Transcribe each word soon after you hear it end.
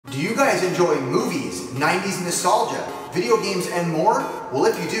you guys enjoy movies, 90s nostalgia, video games, and more? Well,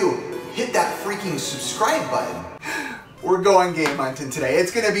 if you do, hit that freaking subscribe button. We're going game hunting today.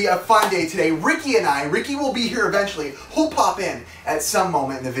 It's gonna be a fun day today. Ricky will be here eventually. He'll pop in at some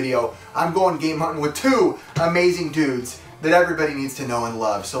moment in the video. I'm going game hunting with two amazing dudes that everybody needs to know and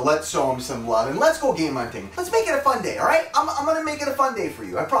love. So let's show them some love and let's go game hunting. Let's make it a fun day, all right? I'm gonna make it a fun day for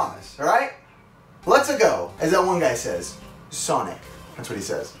you, I promise, all right? Let's go, as that one guy says. Sonic, that's what he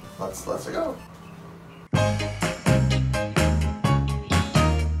says. Let's go.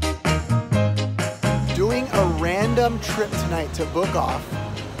 Doing a random trip tonight to book off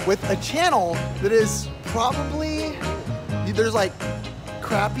with a channel that is probably, there's like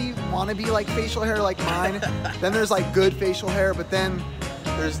crappy wannabe like facial hair like mine, then there's like good facial hair, but then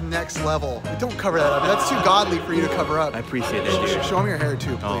there's next level. Don't cover that up. That's too godly for you to cover up. I appreciate that, dude. Show me your hair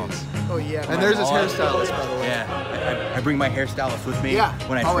too, please. Oh yeah. And there's his hairstylist, by the way. Yeah, I bring my hairstylist with me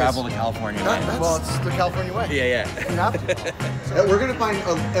when I always travel to California. Well, it's the California way. Yeah. You have to. We're gonna find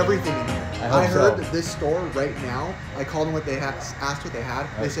everything in here. I heard that this store right now, I called them what they had, asked what they had.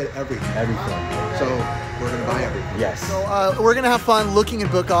 They said everything. So we're gonna buy everything. Yes. So we're gonna have fun looking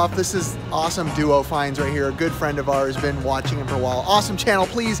at Book Off. This is awesome duo finds right here. A good friend of ours, been watching him for a while. Awesome channel.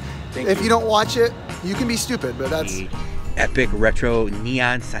 Please, if you don't watch it, you can be stupid, but that's epic retro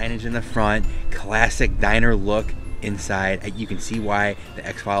neon signage in the front, classic diner look inside. You can see why the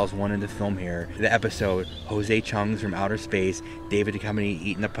X-Files wanted to film here. The episode, Jose Chung's from outer space, David Duchovny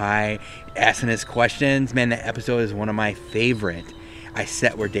eating the pie, asking his questions. Man, that episode is one of my favorite. I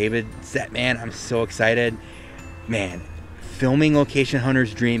sat where David sat, man. I'm so excited. Man, filming Location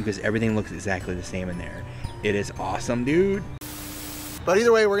Hunter's dream because everything looks exactly the same in there. It is awesome, dude. But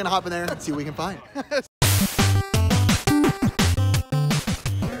either way, we're gonna hop in there and see what we can find.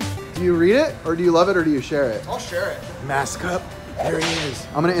 Do you read it, or do you love it, or do you share it? I'll share it. Mask up. There he is.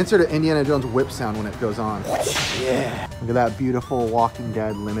 I'm gonna insert an Indiana Jones whip sound when it goes on. Yeah. Look at that beautiful Walking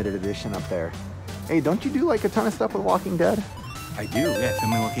Dead limited edition up there. Hey, don't you do like a ton of stuff with Walking Dead? I do, yeah,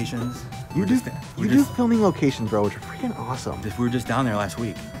 filming locations. You do filming locations, bro, which are freaking awesome. We were just down there last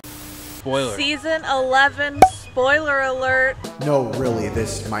week. Spoiler. Season 11, spoiler alert. No, really,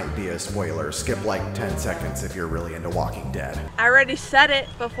 this might be a spoiler. Skip like 10 seconds if you're really into Walking Dead. I already said it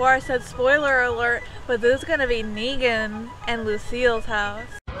before I said spoiler alert, but this is gonna be Negan and Lucille's house.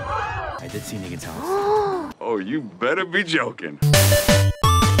 I did see Negan's house. Oh, you better be joking.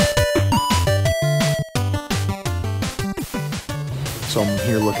 So I'm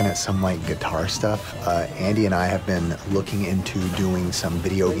here looking at some like guitar stuff. Andy and I have been looking into doing some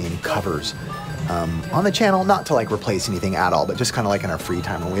video game covers on the channel, not to like replace anything at all, but just kind of like in our free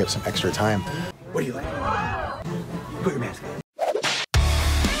time when we have some extra time. What do you like? Put your mask on.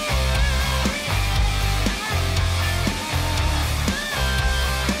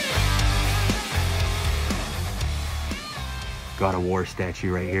 God of War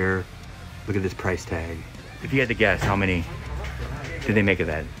statue right here. Look at this price tag. If you had to guess, how many did they make of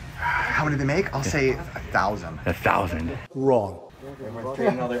that? How many did they make? I'll say 1,000. 1,000. Wrong. Everyone's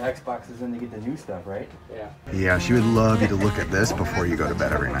trading all their Xboxes in to get the new stuff, right? Yeah, she would love you to look at this before you go to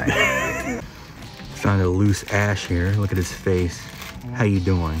bed every night. Found a loose ash here. Look at his face. How you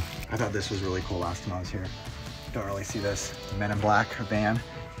doing? I thought this was really cool last time I was here. Don't really see this Men in Black van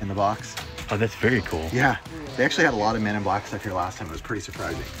in the box. Oh, that's very cool. Yeah, they actually had a lot of Men in Black stuff here last time. It was pretty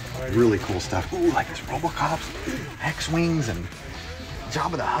surprising. Really cool stuff. Ooh, like this Robocops, X-Wings, and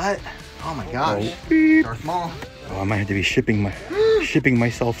Jabba the Hutt. Oh my gosh. Darth Maul. Oh, I might have to be shipping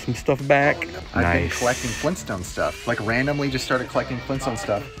myself some stuff back. I've been collecting Flintstone stuff. Like randomly just started collecting Flintstone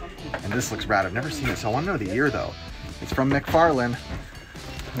stuff. And this looks rad. I've never seen this. I want to know the year though. It's from McFarlane.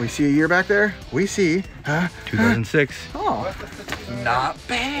 We see a year back there? We see 2006. Oh, not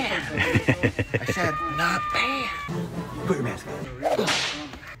bad. I said not bad. Put your mask on.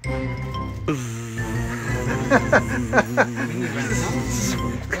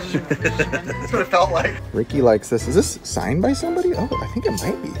 That's what it felt like. Ricky likes this. Is this signed by somebody? Oh, I think it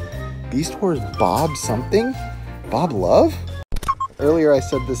might be. Beast Wars Bob something? Bob Love? Earlier I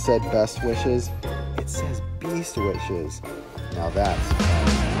said this said best wishes. It says Beast Wishes. Now that's fun.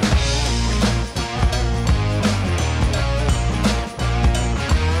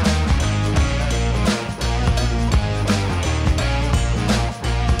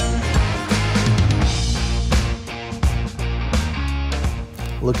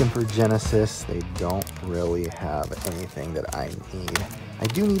 Looking for Genesis. They don't really have anything that I need. I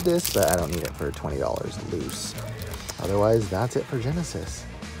do need this, but I don't need it for $20 loose. Otherwise, that's it for Genesis.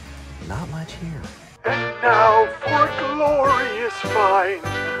 Not much here. And now for glorious find.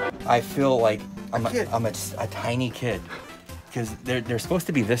 I feel like I'm a tiny kid. because they're supposed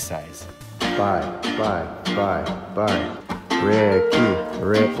to be this size. Bye.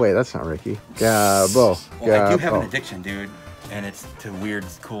 Ricky. Wait, that's not Ricky. Gabo. Well, I do have an addiction, dude, and it's to weird,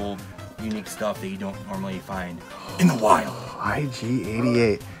 cool, unique stuff that you don't normally find in the wild.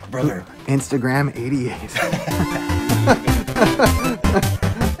 IG88. Brother. Instagram 88.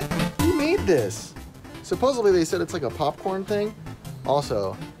 Who made this? Supposedly they said it's like a popcorn thing.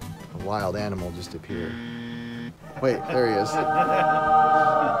 Also, a wild animal just appeared. Wait, there he is. Wait,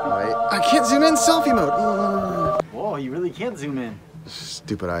 I can't zoom in, selfie mode. Whoa, you really can't zoom in.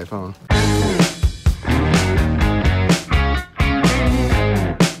 Stupid iPhone.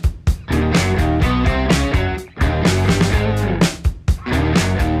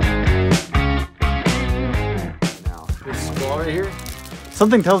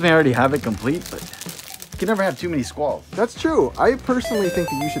 Something tells me I already have it complete, but you can never have too many squalls. That's true. I personally think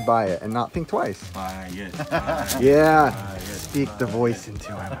that you should buy it and not think twice. Yeah, speak the voice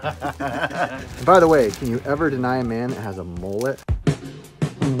into him. And by the way, can you ever deny a man that has a mullet?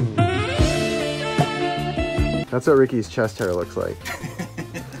 That's what Ricky's chest hair looks like.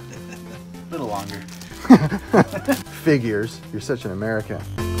 A little longer. Figures. You're such an American.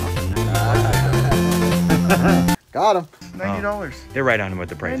 Got him. $90. They're right on with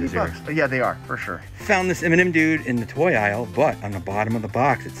the prices here. Yeah, they are, for sure. Found this M&M dude in the toy aisle, but on the bottom of the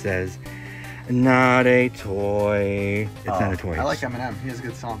box it says, not a toy. It's not a toy. I like M&M. He has a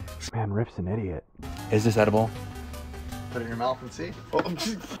good song. Man, Rip's an idiot. Is this edible? Put it in your mouth and see.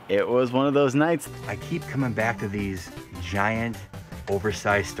 It was one of those nights. I keep coming back to these giant,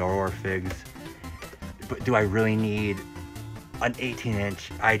 oversized Star Wars figs. But do I really need an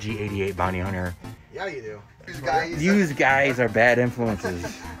 18-inch IG-88 bounty hunter? Yeah, you do. These guys are bad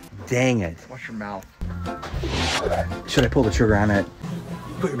influences. Dang it. Watch your mouth. Should I pull the trigger on it?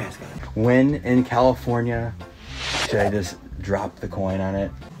 Put your mask on. When in California, should I just drop the coin on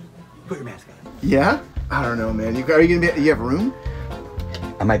it? Put your mask on. Yeah? I don't know, man. Are you gonna be? You have room?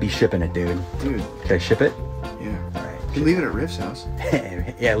 I might be shipping it, dude. Dude. Should I ship it? Yeah. All right. You can leave it at Riff's house.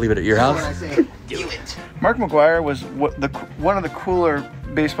 Yeah, leave it at your house. When I say, do it. Mark McGuire was one of the cooler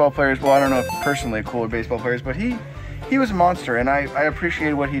baseball players. Well, I don't know if personally cooler baseball players, but he was a monster, and I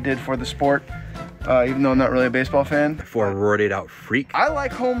appreciated what he did for the sport, even though I'm not really a baseball fan. For a roided out freak. I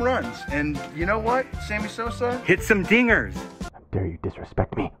like home runs, and you know what, Sammy Sosa? Hit some dingers. How dare you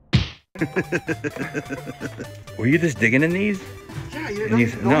disrespect me? Were you just digging in these? Yeah, you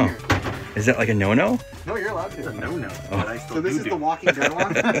didn't No. Is that like a no-no? No, you're allowed to. No. Oh. So this is the Walking Dead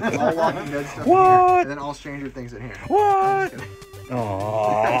one. All Walking Dead stuff in What? here, and then all Stranger Things in here. What? There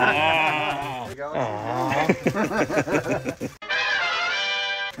Aww. you go. Aww.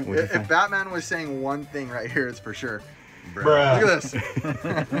 If Batman was saying one thing right here, it's for sure. Bruh. Look at this.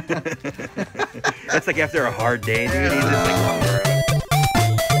 That's like after a hard day, dude. He's just like,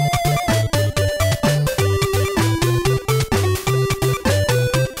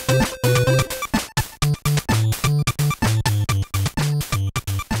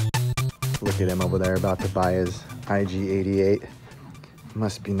 Look at him over there about to buy his IG-88.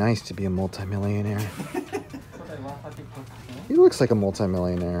 Must be nice to be a multimillionaire. He looks like a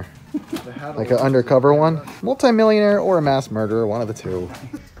multimillionaire. Like an undercover one. Multimillionaire or a mass murderer, one of the two.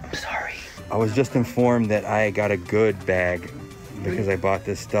 I'm sorry. I was just informed that I got a good bag because I bought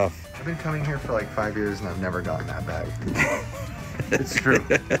this stuff. I've been coming here for like 5 years and I've never gotten that bag. It's true.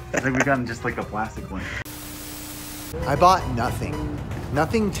 I think we've gotten just like a plastic one. I bought nothing.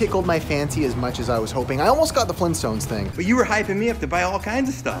 Nothing tickled my fancy as much as I was hoping. I almost got the Flintstones thing. But you were hyping me up to buy all kinds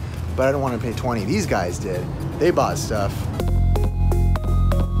of stuff. But I don't want to pay 20. These guys did. They bought stuff.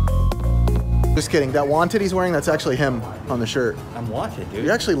 Just kidding. That wanted he's wearing, that's actually him on the shirt. I'm wanted, dude.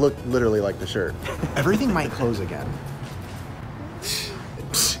 You actually look literally like the shirt. Everything might close again.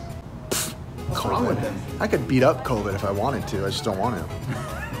 What's wrong with him? I could beat up COVID if I wanted to. I just don't want to.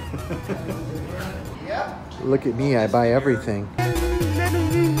 Look at me. I buy everything.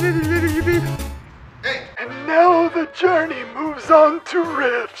 And now the journey moves on to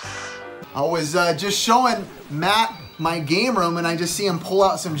Riffs. I was just showing Matt my game room and I just see him pull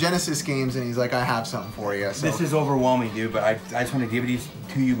out some Genesis games and he's like, I have something for you. So. This is overwhelming, dude, but I just want to give these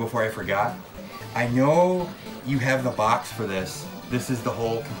to you before I forgot. I know you have the box for this. This is the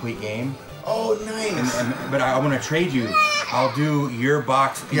whole complete game. Oh, nice. But I want to trade you. I'll do your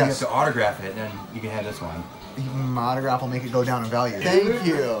box. You Yes. have to autograph it, and you can have this one. My autograph will make it go down in value. Thank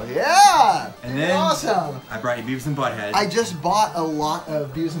you. Yeah. And then awesome. I brought you Beavis and Butthead. I just bought a lot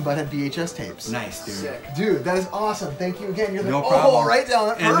of Beavis and Butthead VHS tapes. Nice, dude. Sick. Dude, that is awesome. Thank you again. You're the No problem. right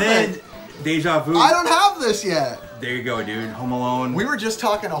down. And then Deja vu. I don't have this yet. There you go, dude. Home Alone. We were just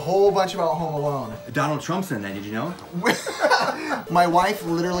talking a whole bunch about Home Alone. Donald Trump's in that, did you know? My wife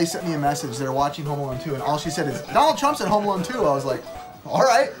literally sent me a message. They're watching Home Alone 2, and all she said is, Donald Trump's in Home Alone 2. I was like, all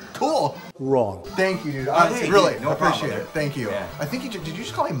right, cool. Wrong. Thank you, dude. Hey, really, no appreciate problem, it. Thank you. Yeah. I think did you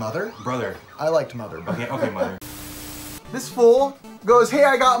just call me mother? Brother. I liked mother. But Okay, mother. this fool goes, hey,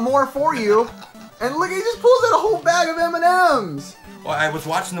 I got more for you. And look, he just pulls out a whole bag of M&Ms. Well, I was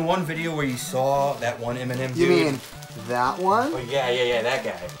watching the one video where you saw that one M&M dude. You mean that one? Oh, yeah, that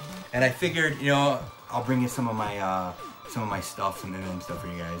guy. And I figured, you know, I'll bring you some of my stuff, some M&M stuff for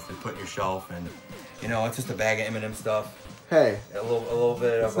you guys to put in your shelf, and you know, it's just a bag of M&M stuff. Hey, a little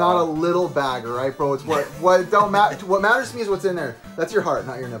bit of. It's not a little bag, all right, bro. It's what don't matter. What matters to me is what's in there. That's your heart,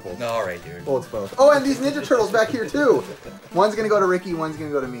 not your nipples. No, all right, dude. Well, it's both. Oh, and these Ninja Turtles back here too. One's gonna go to Ricky, one's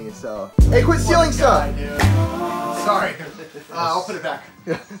gonna go to me. So, hey, quit stealing stuff. Sorry. I'll put it back.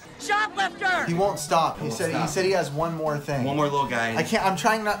 Shoplifter! He won't stop. He said he has one more thing. One more little guy. I can't. I'm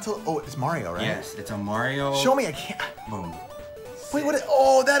trying not to. Oh, it's Mario, right? Yes, it's a Mario. Show me. I can't. Boom. Wait, what?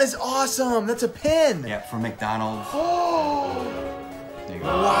 Oh, that is awesome. That's a pin. Yeah, from McDonald's. Oh. There you go.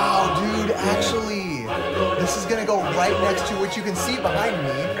 Wow, dude. Actually, this is gonna go right next to what you can see behind me.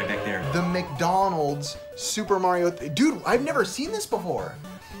 Right back there. The McDonald's Super Mario. Dude, I've never seen this before.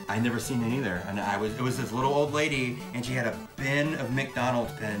 I never seen it either, and it was this little old lady, and she had a bin of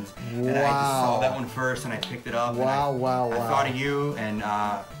McDonald's pins, and I just saw that one first, and I picked it up. Wow, wow. I thought of you, and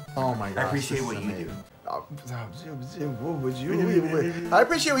oh my gosh, I appreciate what you do. I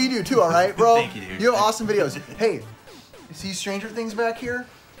appreciate what you do too. All right, bro. Thank you, dude. You have awesome videos. Hey, see Stranger Things back here?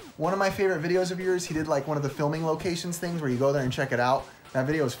 One of my favorite videos of yours. He did like one of the filming locations things where you go there and check it out. That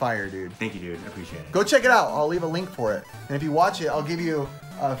video is fire, dude. Thank you, dude. I appreciate it. Go check it out. I'll leave a link for it. And if you watch it, I'll give you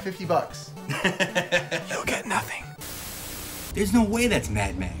 50 bucks. You'll get nothing. There's no way that's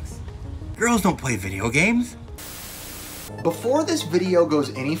Mad Max. Girls don't play video games. Before this video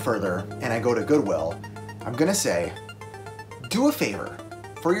goes any further and I go to Goodwill, I'm gonna say, do a favor.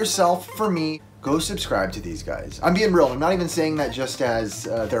 For yourself, for me, go subscribe to these guys. I'm being real. I'm not even saying that just as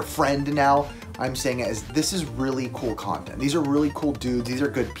their friend now. I'm saying it as this is really cool content. These are really cool dudes. These are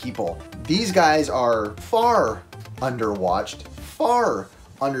good people. These guys are far underwatched, far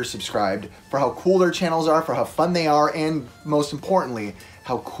undersubscribed for how cool their channels are, for how fun they are, and most importantly,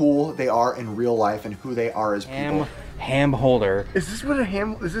 how cool they are in real life and who they are as people. Ham holder. Is this what a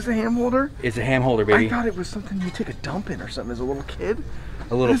ham? Is this a ham holder? It's a ham holder, baby. I thought it was something you take a dump in or something as a little kid.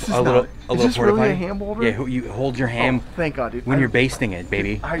 A little Is this really a ham holder? Yeah, you hold your ham. Oh, thank God, dude. When you're basting it,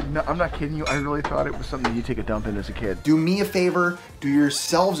 baby. I'm not kidding you. I really thought it was something you take a dump in as a kid. Do me a favor. Do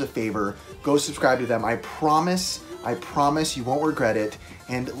yourselves a favor. Go subscribe to them. I promise you won't regret it.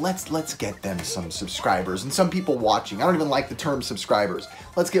 And let's get them some subscribers and some people watching. I don't even like the term subscribers.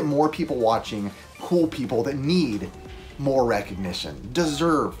 Let's get more people watching, cool people that need more recognition,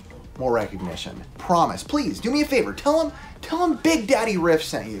 deserve more recognition. Promise. Please do me a favor. Tell them Big Daddy Riff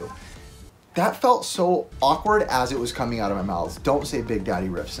sent you. That felt so awkward as it was coming out of my mouth. Don't say Big Daddy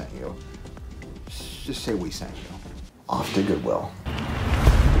Riff sent you. Just say we sent you. Off to Goodwill.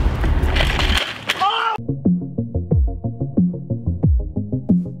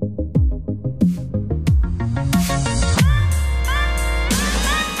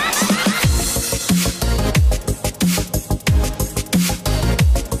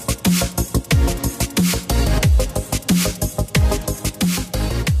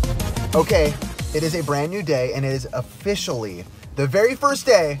 Okay, it is a brand new day and it is officially the very first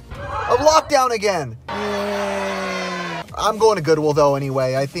day of lockdown again. Yay. I'm going to Goodwill though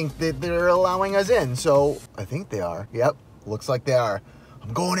anyway. I think that they're allowing us in, so I think they are. Yep, looks like they are.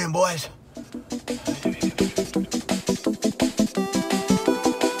 I'm going in, boys.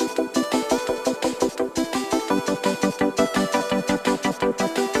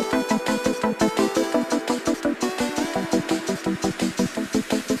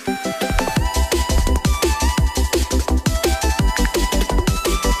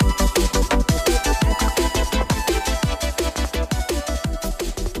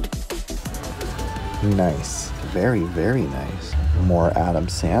 Nice. Very, very nice. More Adam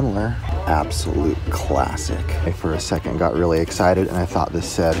Sandler. Absolute classic. I for a second got really excited and I thought this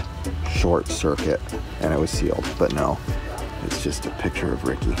said short circuit and it was sealed, but no, it's just a picture of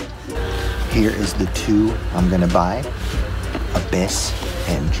Ricky. Here is the two I'm gonna buy. Abyss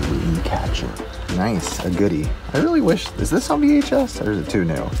and Dreamcatcher. Nice, a goodie. I really wish, is this on VHS or is it too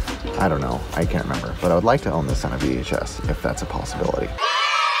new? I don't know, I can't remember, but I would like to own this on a VHS if that's a possibility.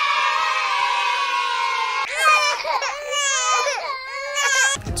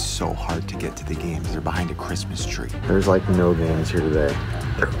 It's so hard to get to the games. They're behind a Christmas tree. There's like no games here today.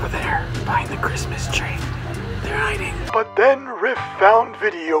 They're over there, behind the Christmas tree. They're hiding. But then Riff found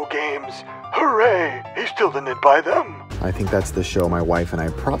video games. Hooray! He still didn't buy them. I think that's the show my wife and I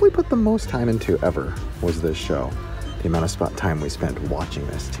probably put the most time into ever, was this show. The amount of time we spent watching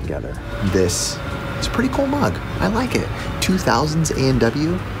this together. This is a pretty cool mug. I like it. 2000s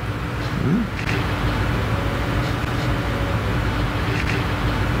A&W.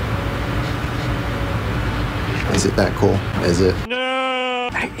 Is it that cool? Is it? No!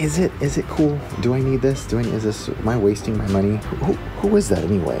 Is it cool? Do I need this? Am I wasting my money? Who is that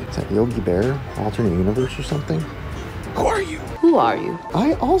anyway? Is that Yogi Bear? Alternate universe or something? Who are you? Who are you?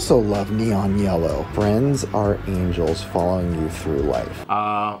 I also love neon yellow. Friends are angels following you through life.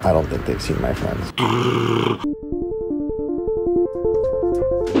 I don't think they've seen my friends.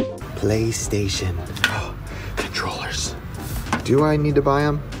 PlayStation. Oh, controllers. Do I need to buy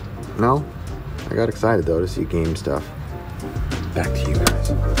them? No? I got excited though to see game stuff. Back to you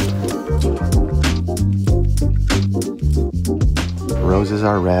guys. Roses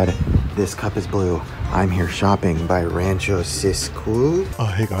are red. This cup is blue. I'm here shopping by Rancho Cisco. Oh,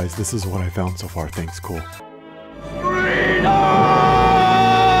 hey guys, this is what I found so far. Thanks, cool.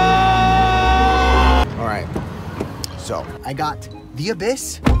 All right, so I got The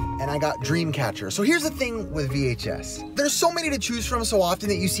Abyss and I got Dreamcatcher. So here's the thing with VHS. There's so many to choose from so often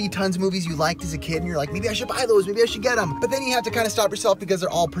that you see tons of movies you liked as a kid and you're like, maybe I should buy those, maybe I should get them. But then you have to kind of stop yourself because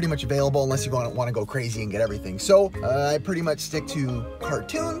they're all pretty much available unless you want to go crazy and get everything. So I pretty much stick to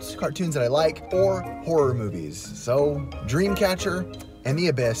cartoons that I like, or horror movies. So Dreamcatcher and The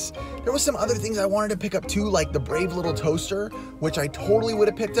Abyss. There was some other things I wanted to pick up too, like the Brave Little Toaster, which I totally would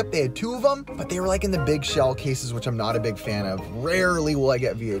have picked up. They had 2 of them, but they were like in the big shell cases, which I'm not a big fan of. Rarely will I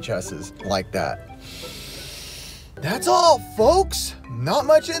get VHSs like that. That's all, folks. Not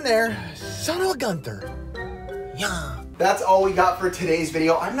much in there. Son of a Gunther. Yeah. That's all we got for today's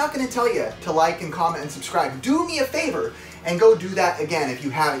video. I'm not gonna tell you to like and comment and subscribe. Do me a favor and go do that again if you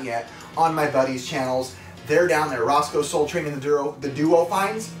haven't yet on my buddies' channels. They're down there. Roscoe Soul Train and the Duo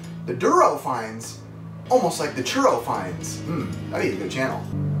Finds. The Duro Finds. Almost like the Churro Finds. That'd be a good channel.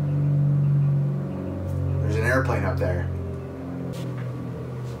 There's an airplane up there.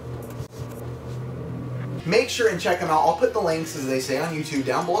 Make sure and check them out. I'll put the links, as they say on YouTube,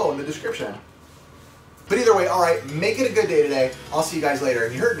 down below in the description. But either way, all right, make it a good day today. I'll see you guys later.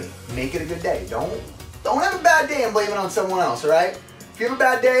 And you heard me. Make it a good day. Don't have a bad day and blame it on someone else, all right? If you have a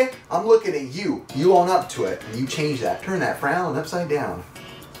bad day, I'm looking at you. You own up to it, and you change that. Turn that frown upside down.